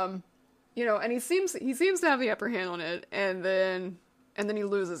 And he seems to have the upper hand on it, and then he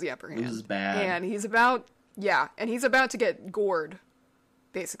loses the upper hand. Loses bad. And he's about to get gored,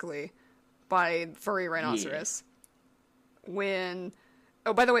 basically, by furry rhinoceros. Yeah. When,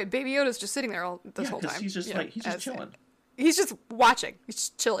 oh, by the way, Baby Yoda's just sitting there this whole time. He's just he's just chilling. He's just watching. He's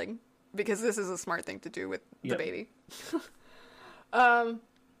just chilling, because this is a smart thing to do with the baby. And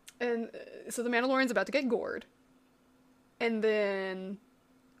so the Mandalorian's about to get gored, and then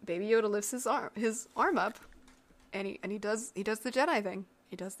Baby Yoda lifts his arm up, and he does the Jedi thing.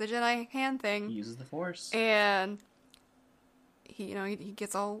 He does the Jedi hand thing. He uses the Force, and he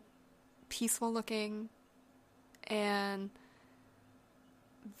gets all peaceful looking, and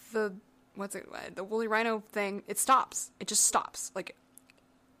the woolly rhino thing, it stops. It just stops.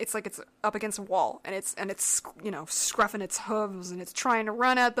 It's like it's up against a wall, and it's scruffing its hooves, and it's trying to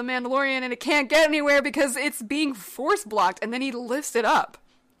run at the Mandalorian, and it can't get anywhere because it's being force blocked. And then he lifts it up,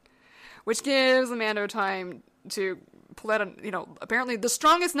 which gives the Mando time to pull out apparently the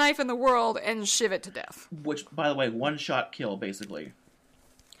strongest knife in the world and shiv it to death. Which, by the way, one-shot kill, basically.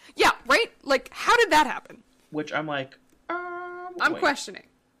 Yeah, right? Like, how did that happen? Which I'm like, I'm questioning.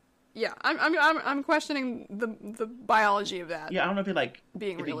 Yeah, I'm questioning the biology of that. Yeah, I don't know if he like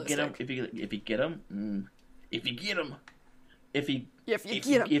being realistic. If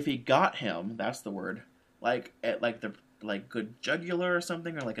he got him, that's the word. Like at like the good jugular or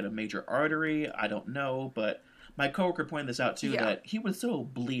something, or like at a major artery. I don't know, but my coworker pointed this out too, that he would still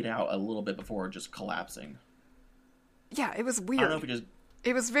bleed out a little bit before just collapsing. Yeah, it was weird. I don't know if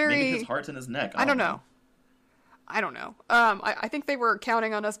it was very. Maybe his heart's in his neck. I don't know. I think they were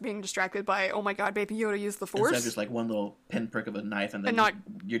counting on us being distracted by, oh my god, Baby Yoda used the Force. Instead of just like one little pinprick of a knife and then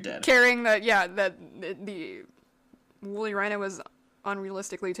you're dead. Carrying that the woolly rhino was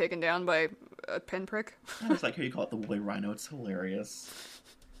unrealistically taken down by a pinprick. I just like how you call it the woolly rhino. It's hilarious.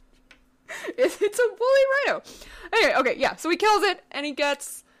 It's a woolly rhino. Anyway, okay, yeah. So he kills it, and he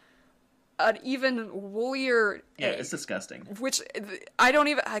gets an even woollier egg. It's disgusting. Which I don't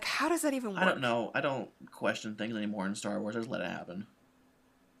even like. How does that even work? I don't know. I don't question things anymore in Star Wars. I just let it happen.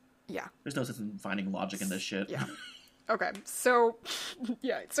 Yeah. There's no sense in finding logic in this shit. Yeah. Okay. So,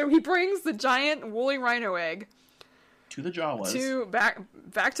 yeah. So he brings the giant woolly rhino egg to the Jawas.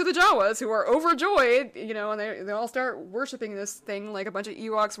 Back to the Jawas, who are overjoyed, and they all start worshiping this thing like a bunch of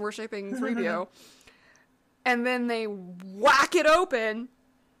Ewoks worshiping 3PO. And then they whack it open.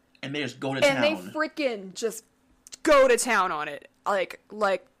 And they just go to town. And they freaking just go to town on it. Like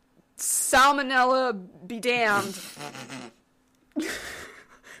salmonella be damned.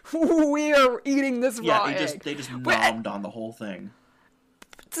 We are eating this raw egg. They just nommed on the whole thing.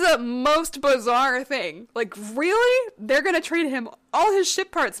 It's the most bizarre thing. Like, really? They're gonna trade him all his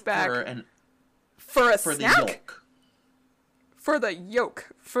ship parts back for a snack? The yolk. For the yolk.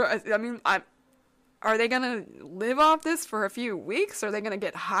 Are they gonna live off this for a few weeks? Are they gonna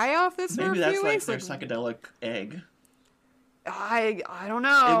get high off this for a few weeks? Maybe that's like their psychedelic egg. I don't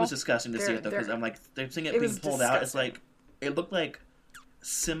know. It was disgusting to see it though, because I'm like, they're seeing it being pulled out. It's like, it looked like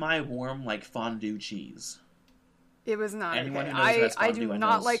semi-warm, like fondue cheese. It was not. Anyone who knows that's fondue, I do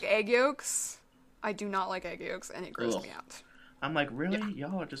not like egg yolks. I do not like egg yolks, and it grosses me out. I'm like, really? Yeah.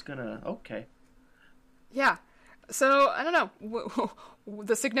 Y'all are just gonna... Okay. Yeah. So, I don't know.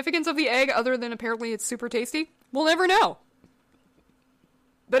 The significance of the egg, other than apparently it's super tasty, we'll never know.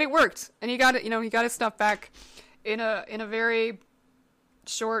 But it worked. And he got it, he got his stuff back in a very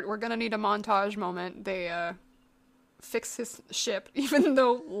short, we're gonna need a montage moment. They, fix his ship, even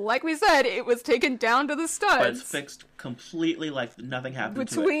though, like we said, it was taken down to the studs. But it's fixed completely like nothing happened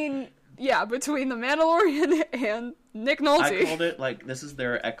to it. Yeah, between the Mandalorian and Nick Nolte. I called it, like, this is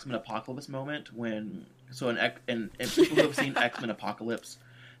their X-Men Apocalypse moment when... So, in people who have seen X-Men Apocalypse,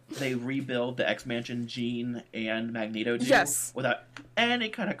 they rebuild the X-Mansion Jean and Magneto do without any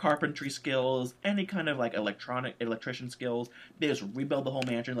kind of carpentry skills, any kind of, like, electrician skills. They just rebuild the whole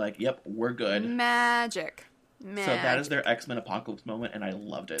mansion, like, yep, we're good. Magic. So that is their X-Men Apocalypse moment, and I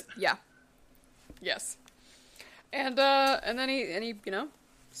loved it. Yeah. Yes. And then he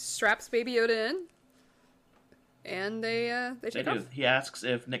straps Baby Yoda in, and they take off. He asks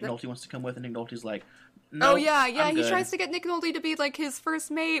if Nick Nolte wants to come with, and Nick Nolte's like, no, he good. tries to get Nick Nolte to be like his first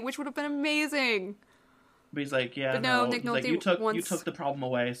mate, which would have been amazing. But he's like, yeah, but no. Nick Nolte you took the problem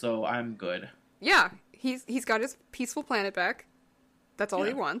away, so I'm good. Yeah, he's got his peaceful planet back. That's all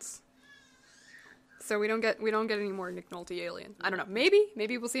he wants. So we don't get any more Nick Nolte alien. I don't know. Maybe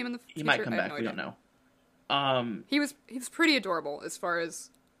we'll see him in the future. He might come back. We don't know. He was pretty adorable as far as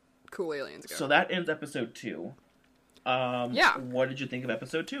cool aliens go. So that ends episode 2. What did you think of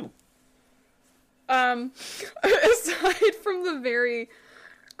episode 2? Aside from the very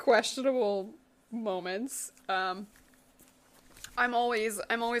questionable moments, I'm always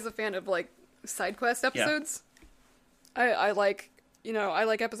a fan of like side quest episodes. Yeah. I like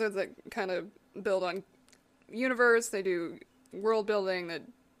episodes that kind of build on universe. They do world building, that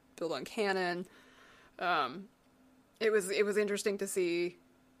build on canon. It was interesting to see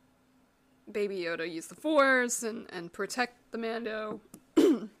Baby Yoda use the Force and protect the Mando.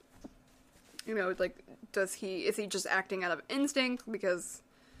 Is he just acting out of instinct because,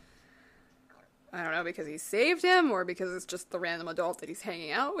 I don't know, because he saved him, or because it's just the random adult that he's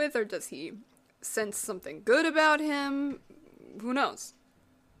hanging out with, or does he sense something good about him? Who knows?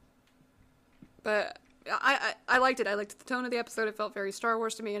 But I liked it. I liked the tone of the episode. It felt very Star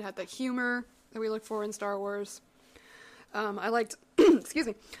Wars to me. It had that humor that we look for in Star Wars. I liked, excuse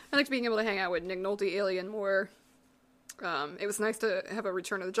me, I liked being able to hang out with Nick Nolte alien more. It was nice to have a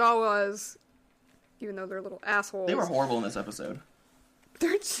return of the Jawas, even though they're little assholes. They were horrible in this episode.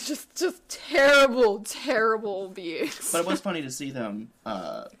 They're just terrible, terrible beings. But it was funny to see them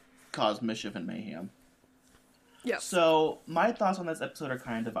cause mischief and mayhem. Yes. So, my thoughts on this episode are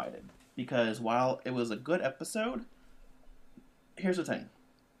kind of divided. Because while it was a good episode, here's the thing.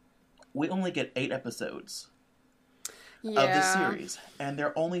 We only get 8 episodes of this series. And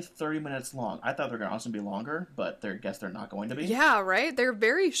they're only 30 minutes long. I thought they were going to also be longer, but I guess they're not going to be. Yeah, right? They're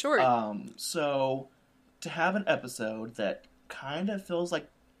very short. So, to have an episode that kind of feels like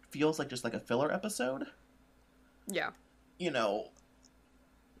just like a filler episode. Yeah. You know.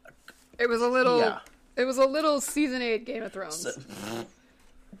 It was a little... Yeah. It was a little Season 8 Game of Thrones.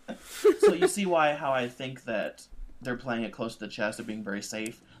 So you see how I think that they're playing it close to the chest of being very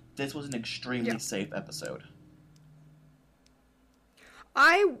safe. This was an extremely safe episode.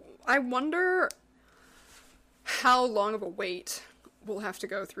 I wonder how long of a wait we'll have to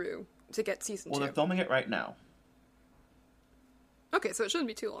go through to get Season 2. Well, they're filming it right now. Okay, so it shouldn't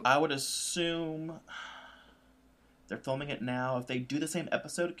be too long. I would assume they're filming it now. If they do the same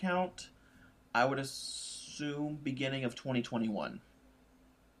episode count, I would assume beginning of 2021.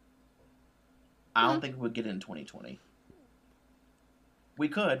 I don't think we would get it in 2020. We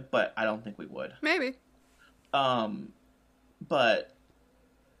could, but I don't think we would. Maybe. But,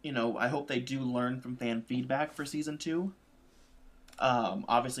 you know, I hope they do learn from fan feedback for Season 2.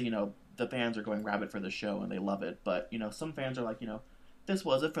 Obviously, you know, the fans are going rabid for the show and they love it, but, you know, some fans are like, you know, this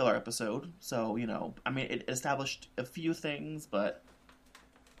was a filler episode, so, you know, I mean, it established a few things, but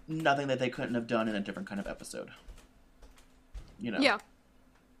nothing that they couldn't have done in a different kind of episode. You know? Yeah.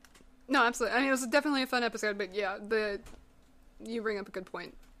 No, absolutely. I mean, it was definitely a fun episode, but yeah, you bring up a good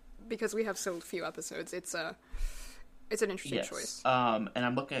point. Because we have so few episodes, it's an interesting choice. And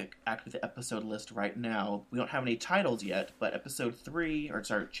I'm looking at actually the episode list right now. We don't have any titles yet, but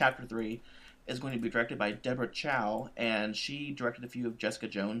chapter 3 is going to be directed by Deborah Chow, and she directed a few of Jessica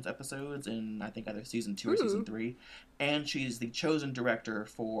Jones episodes in, I think, either Season 2 or Season 3, and she's the chosen director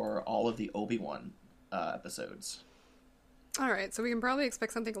for all of the Obi-Wan episodes. Alright, so we can probably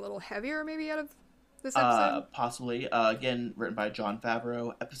expect something a little heavier, maybe, out of this episode? Possibly. Again, written by Jon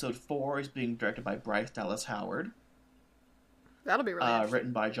Favreau. Episode 4 is being directed by Bryce Dallas Howard. That'll be really interesting.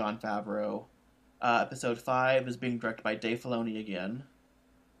 Written by Jon Favreau. Episode 5 is being directed by Dave Filoni again.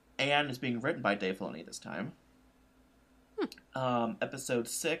 And is being written by Dave Filoni this time. Episode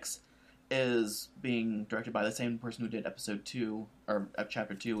 6 is being directed by the same person who did episode 2, or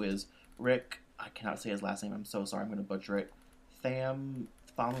chapter 2 is Rick, I cannot say his last name, I'm so sorry, I'm going to butcher it,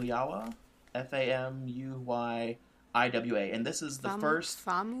 Famuyiwa? Famuyiwa. And this is the first,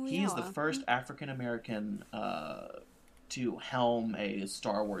 he's the first African-American to helm a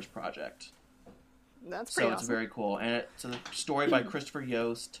Star Wars project. That's pretty awesome. So it's very cool. And it's a story by Christopher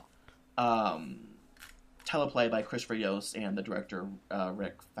Yost, teleplay by Christopher Yost, and the director,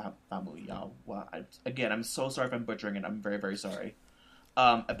 Rick Famuyiwa. Again, I'm so sorry if I'm butchering it. I'm very, very sorry.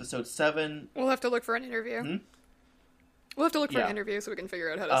 Episode 7... We'll have to look for an interview. We'll have to look for an interview so we can figure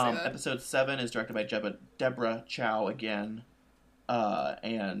out how to say that. Episode 7 is directed by Deborah Chow again,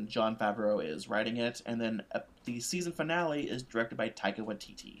 and Jon Favreau is writing it. And then the season finale is directed by Taika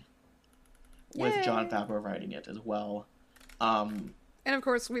Waititi, with Jon Favreau writing it as well. And of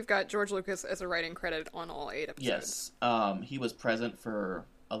course, we've got George Lucas as a writing credit on all 8 episodes. Yes, he was present for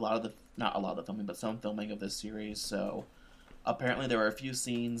not a lot of the filming, but some filming of this series. So apparently, there were a few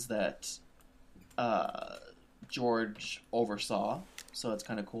scenes that George oversaw, so it's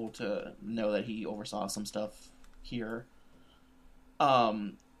kind of cool to know that he oversaw some stuff here.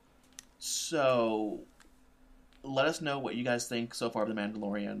 So let us know what you guys think so far of The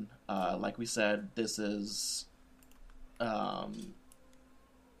Mandalorian. Like we said, this is, 2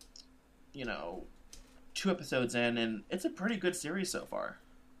 episodes in, and it's a pretty good series so far.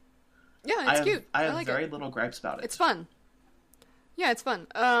 Yeah, it's cute. I have very little gripes about it. It's fun. Yeah, it's fun.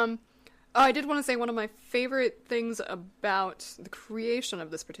 I did want to say one of my favorite things about the creation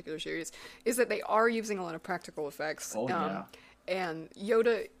of this particular series is that they are using a lot of practical effects. Oh, yeah. And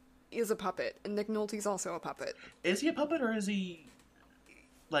Yoda is a puppet, and Nick Nolte's also a puppet. Is he a puppet, or is he,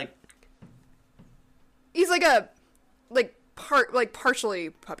 like... He's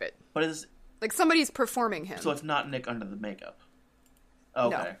partially puppet. But is... Like, somebody's performing him. So it's not Nick under the makeup?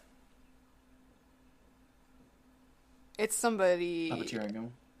 Okay. No. It's somebody... Puppeteering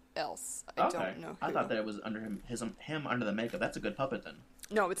him? Else. I don't know who. I thought that it was under him under the makeup. That's a good puppet then.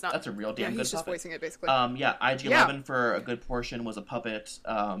 No, it's not. That's a real damn good puppet. He's just voicing it, basically. IG-11 for a good portion was a puppet,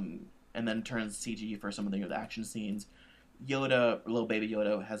 and then turns CG for some of the action scenes. Yoda, little baby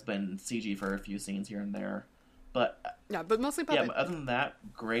Yoda, has been CG for a few scenes here and there. But but mostly puppet. Yeah, but other than that,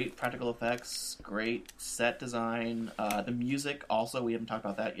 great practical effects, great set design. The music also, we haven't talked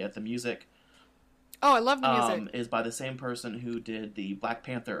about that yet. The music. Oh, I love the music. Is by the same person who did the Black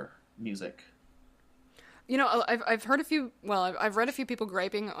Panther music. You know, I've heard a few. Well, I've read a few people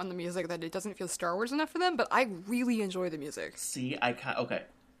griping on the music that it doesn't feel Star Wars enough for them. But I really enjoy the music. See, I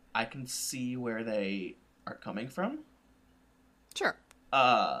can see where they are coming from. Sure.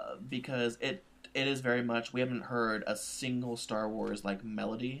 Because it is very much, we haven't heard a single Star Wars like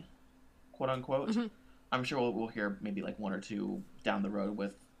melody, quote unquote. Mm-hmm. I'm sure we'll hear maybe like one or two down the road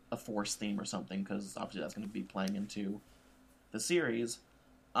with a Force theme or something, because obviously that's going to be playing into the series.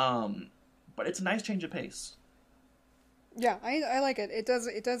 But it's a nice change of pace. Yeah, I like it. It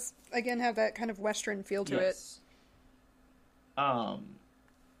does again have that kind of Western feel to it.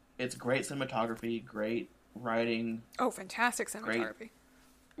 It's great cinematography, great writing. Oh, fantastic cinematography. Great.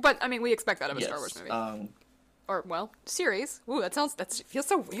 But I mean, we expect that of a Star Wars movie. Or series. Ooh, that feels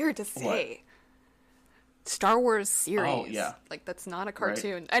so weird to say. What? Star Wars series. Oh, yeah. Like, that's not a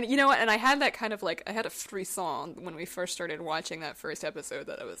cartoon. Right. And you know what? And I had that kind of like, I had a frisson when we first started watching that first episode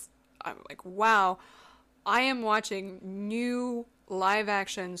that I'm like, wow, I am watching new live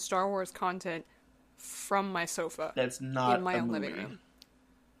action Star Wars content from my sofa. That's not in my own living room.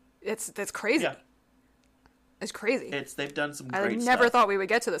 That's crazy. Yeah. It's crazy. They've done some great stuff. I never thought we would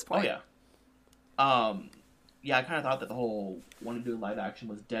get to this point. Oh, yeah. Yeah, I kind of thought that the whole wanting to do live action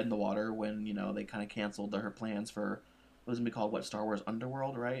was dead in the water when, you know, they kind of canceled her plans for, it was going to be called, Star Wars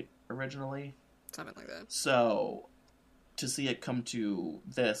Underworld, right? Originally? Something like that. So, to see it come to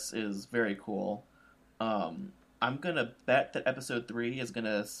this is very cool. I'm going to bet that episode 3 is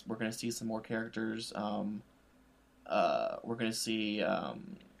we're going to see some more characters. We're going to see,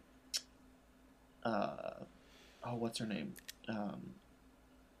 what's her name?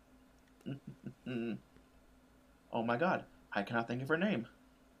 Oh my god, I cannot think of her name.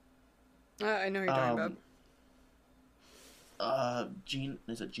 I know who you're talking about.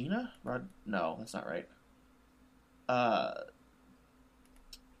 Is it Gina? No, that's not right. Oh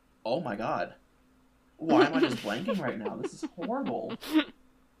my god. Why am I just blanking right now? This is horrible.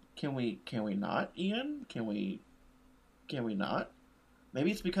 Can we not, Ian? Can we not?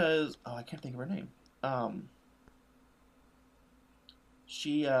 Maybe it's because, I can't think of her name.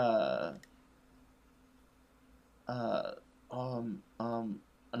 She, no, I'm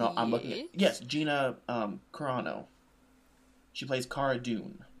looking at, yes, Gina, Carano. She plays Cara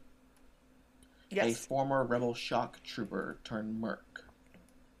Dune. Yes. A former rebel shock trooper turned merc.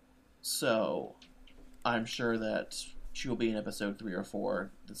 So, I'm sure that she will be in episode 3 or 4.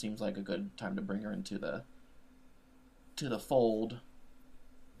 It seems like a good time to bring her into the fold.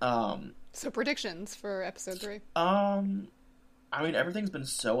 So predictions for episode 3. I mean, everything's been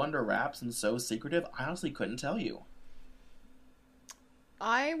so under wraps and so secretive, I honestly couldn't tell you.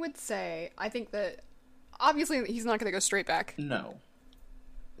 I would say, I think that, obviously, he's not going to go straight back. No.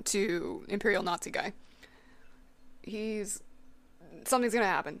 To Imperial Nazi guy. Something's going to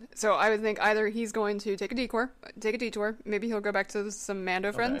happen. So I would think either he's going to take a detour, maybe he'll go back to some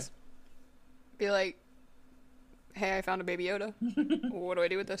Mando friends, be like, hey, I found a Baby Yoda. What do I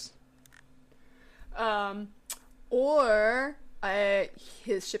do with this? Or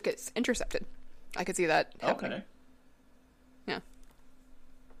his ship gets intercepted. I could see that happening. Okay. Yeah.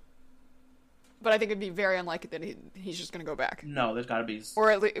 But I think it'd be very unlikely that he's just going to go back. No, there's got to be... Or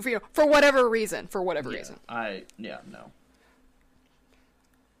at least, for whatever reason. Reason. No.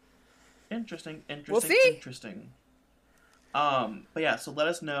 Interesting. We'll see. Interesting. But yeah, so let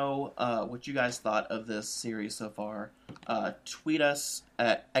us know what you guys thought of this series so far. Tweet us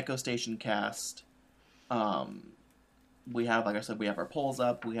at Echo Station Cast. We have, like I said, we have our polls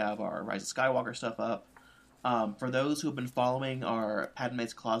up. We have our Rise of Skywalker stuff up. For those who have been following our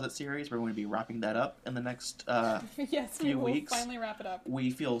Padme's Closet series, we're going to be wrapping that up in the next few weeks. Finally wrap it up.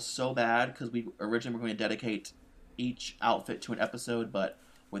 We feel so bad because we originally were going to dedicate each outfit to an episode, but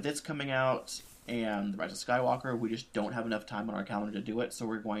with this coming out and the Rise of Skywalker, we just don't have enough time on our calendar to do it, so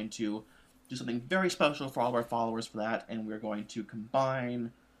we're going to do something very special for all of our followers for that, and we're going to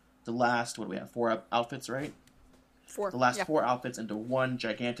combine the last, 4 outfits, right? 4. The last 4 outfits into one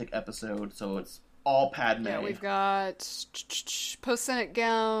gigantic episode, so it's all Padme. Yeah, we've got post-Senate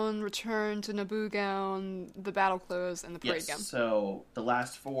gown, return to Naboo gown, the battle clothes, and the parade gown. So the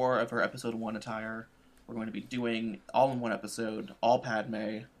last 4 of her episode 1 attire, we're going to be doing all in one episode, all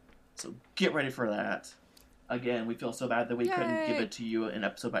Padme. So get ready for that. Again, we feel so bad that we couldn't give it to you in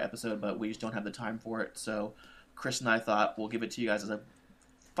episode by episode, but we just don't have the time for it. So Kris and I thought we'll give it to you guys as a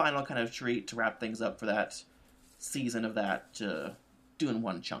final kind of treat to wrap things up for that season of that to do in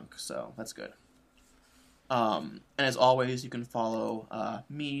one chunk. So that's good. And as always, you can follow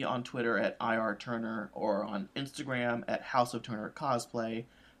me on Twitter at IRTurner or on Instagram at House of Turner Cosplay.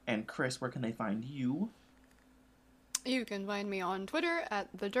 And Kris, where can they find you? You can find me on Twitter at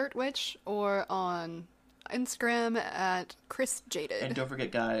The Dirt Witch or on Instagram at Kris Jaded. And don't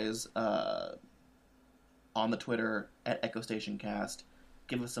forget, guys, on the Twitter at EchoStationCast,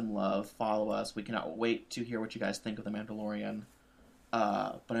 give us some love, follow us. We cannot wait to hear what you guys think of The Mandalorian.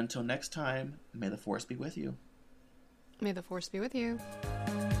 But until next time, may the Force be with you. May the Force be with you.